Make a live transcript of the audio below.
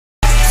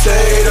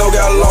TADOE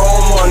got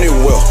long money,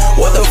 well,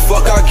 what the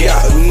fuck I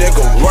got? A nigga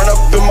run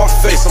up in my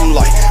face, I'm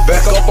like,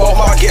 back up all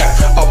my gap.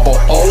 I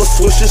bought all the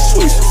Swisher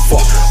Sweets,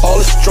 fuck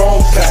all the strong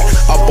pack.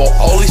 I bought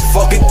all these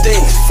fucking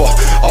things, fuck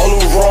all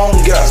the wrong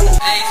guys.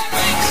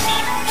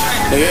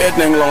 Nigga,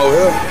 everything long over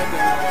here.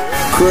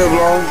 Crib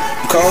long,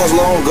 cars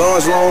long,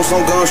 guns long,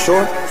 some guns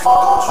short.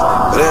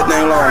 But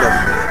everything long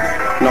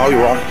though. No,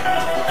 you wrong.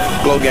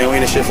 Glow gang, we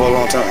in this shit for a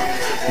long time.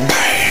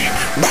 Bang,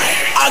 bang.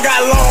 I got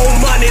long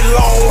money,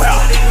 long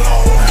hair.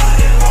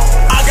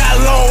 I got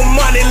long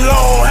money,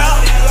 long hair.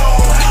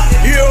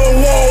 You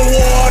want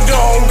war,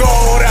 don't go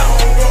down.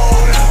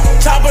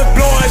 Choppers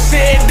blowing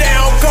shit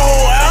down, go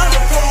out.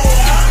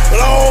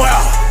 Long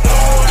hair,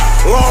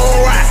 long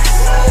racks,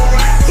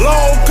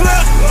 long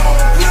clip,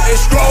 and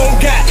strong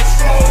gas.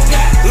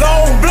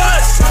 Long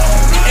blunts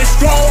and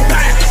strong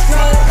packs.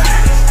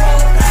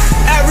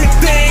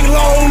 Everything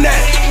long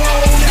neck.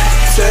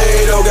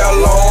 TADOE got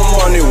long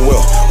money,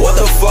 well, what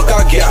the fuck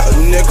I got? A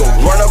nigga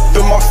run up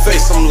in my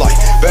face, I'm like,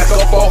 back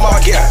up all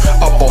my gap.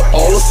 I bought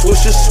all the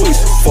Swisher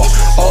Sweets, fuck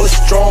all the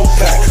strong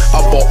pack.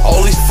 I bought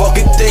all these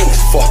fucking things,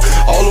 fuck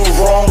all the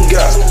wrong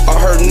guys. I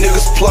heard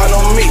niggas plotting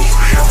on me,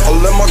 I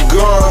let my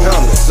gun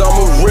handle. I'm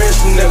a rich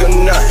nigga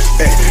now,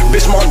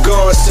 bitch my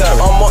gun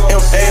savage. I'm a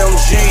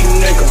AMG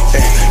nigga,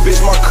 bitch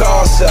my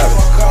car savage.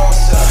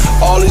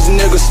 All these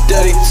niggas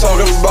steady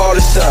talking about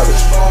it savage.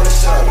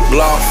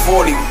 Block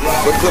 40,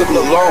 but clip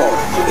long,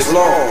 it's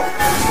long.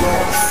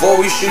 Before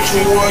we shoot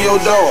you on your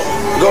dog,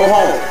 go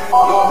home.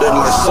 That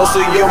like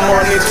social, your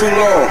money too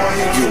long,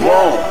 you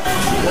wrong.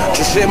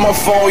 Just hit my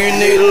phone, you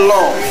need a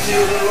loan.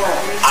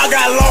 I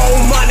got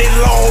long money,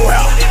 long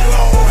hair.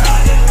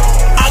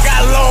 I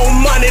got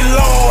long money,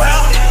 long